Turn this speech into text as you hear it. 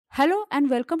Hello and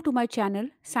welcome to my channel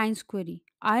Science Query.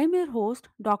 I am your host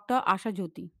Dr. Asha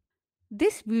Jyoti.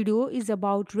 This video is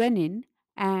about renin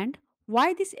and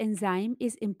why this enzyme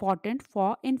is important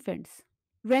for infants.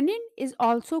 Renin is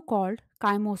also called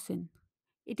chymosin.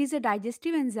 It is a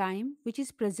digestive enzyme which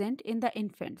is present in the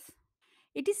infants.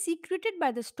 It is secreted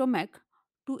by the stomach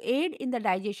to aid in the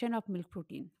digestion of milk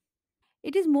protein.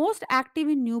 It is most active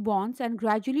in newborns and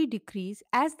gradually decrease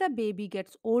as the baby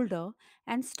gets older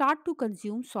and start to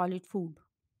consume solid food.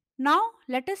 Now,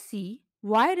 let us see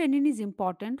why renin is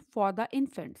important for the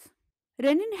infants.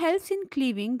 Renin helps in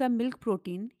cleaving the milk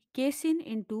protein casein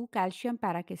into calcium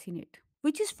paracaseinate,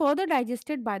 which is further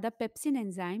digested by the pepsin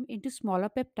enzyme into smaller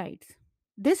peptides.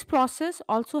 This process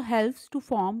also helps to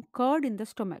form curd in the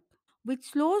stomach,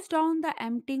 which slows down the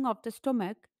emptying of the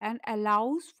stomach and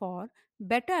allows for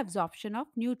better absorption of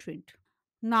nutrient.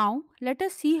 Now, let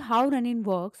us see how renin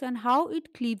works and how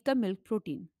it cleaves the milk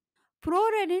protein.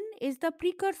 Prorenin is the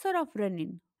precursor of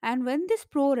renin, and when this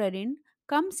prorenin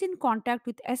comes in contact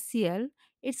with HCl,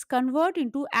 it's converted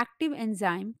into active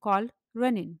enzyme called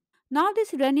renin. Now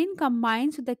this renin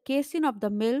combines with the casein of the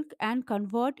milk and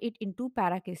convert it into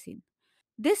paracasein.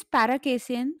 This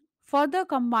paracasein further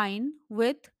combine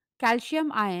with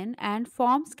calcium ion and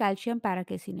forms calcium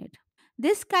paracaseinate.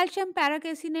 This calcium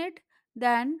paracaseinate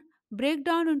then break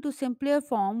down into simpler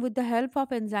form with the help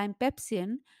of enzyme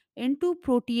pepsin into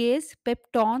protease,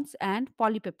 peptones and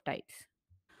polypeptides.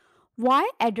 Why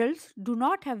adults do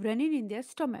not have renin in their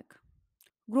stomach?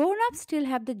 Grown-ups still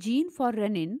have the gene for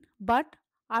renin but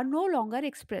are no longer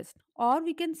expressed, or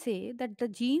we can say that the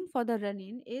gene for the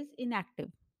renin is inactive.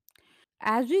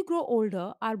 As we grow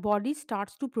older, our body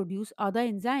starts to produce other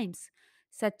enzymes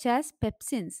such as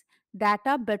pepsins that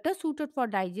are better suited for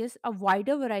digest a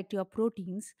wider variety of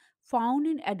proteins found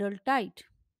in adult diet.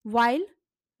 While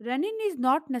renin is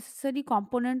not necessary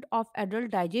component of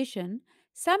adult digestion,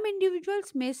 some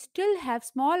individuals may still have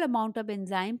small amount of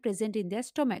enzyme present in their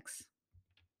stomachs.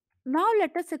 Now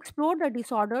let us explore the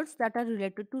disorders that are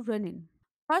related to renin.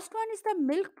 First one is the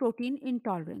milk protein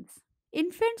intolerance.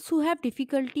 Infants who have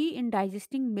difficulty in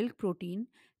digesting milk protein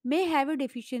may have a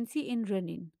deficiency in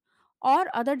renin or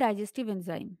other digestive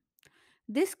enzyme.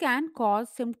 This can cause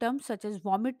symptoms such as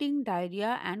vomiting,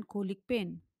 diarrhea, and colic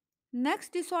pain.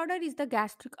 Next disorder is the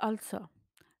gastric ulcer.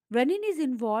 Renin is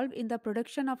involved in the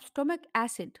production of stomach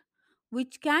acid,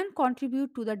 which can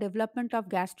contribute to the development of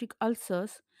gastric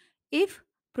ulcers if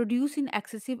produced in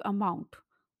excessive amount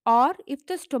or if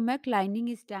the stomach lining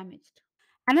is damaged.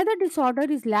 Another disorder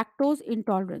is lactose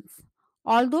intolerance.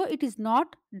 Although it is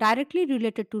not directly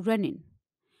related to renin,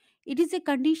 it is a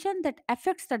condition that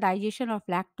affects the digestion of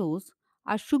lactose,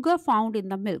 a sugar found in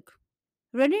the milk.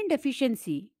 Renin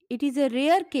deficiency. It is a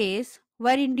rare case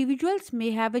where individuals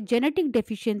may have a genetic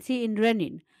deficiency in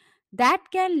renin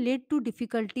that can lead to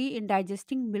difficulty in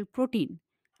digesting milk protein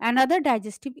and other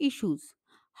digestive issues.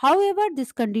 However,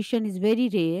 this condition is very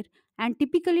rare and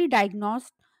typically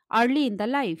diagnosed early in the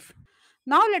life.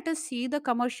 Now let us see the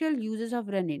commercial uses of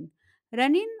renin.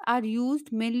 Renin are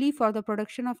used mainly for the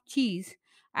production of cheese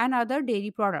and other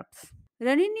dairy products.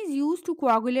 Renin is used to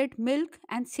coagulate milk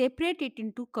and separate it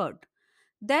into curd.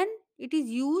 Then it is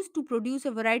used to produce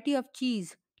a variety of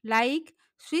cheese like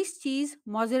Swiss cheese,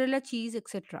 mozzarella cheese,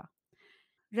 etc.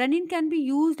 Rennin can be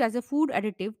used as a food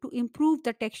additive to improve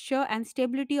the texture and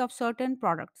stability of certain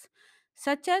products,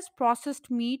 such as processed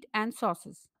meat and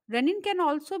sauces. Rennin can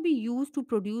also be used to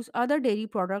produce other dairy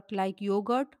products like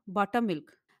yogurt,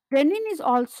 buttermilk. Rennin is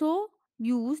also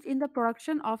used in the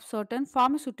production of certain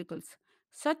pharmaceuticals,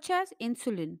 such as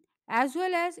insulin, as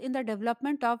well as in the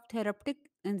development of therapeutic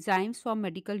enzymes for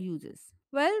medical uses.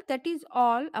 Well, that is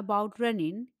all about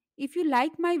renin. If you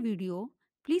like my video,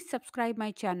 please subscribe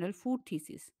my channel Food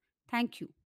Thesis. Thank you.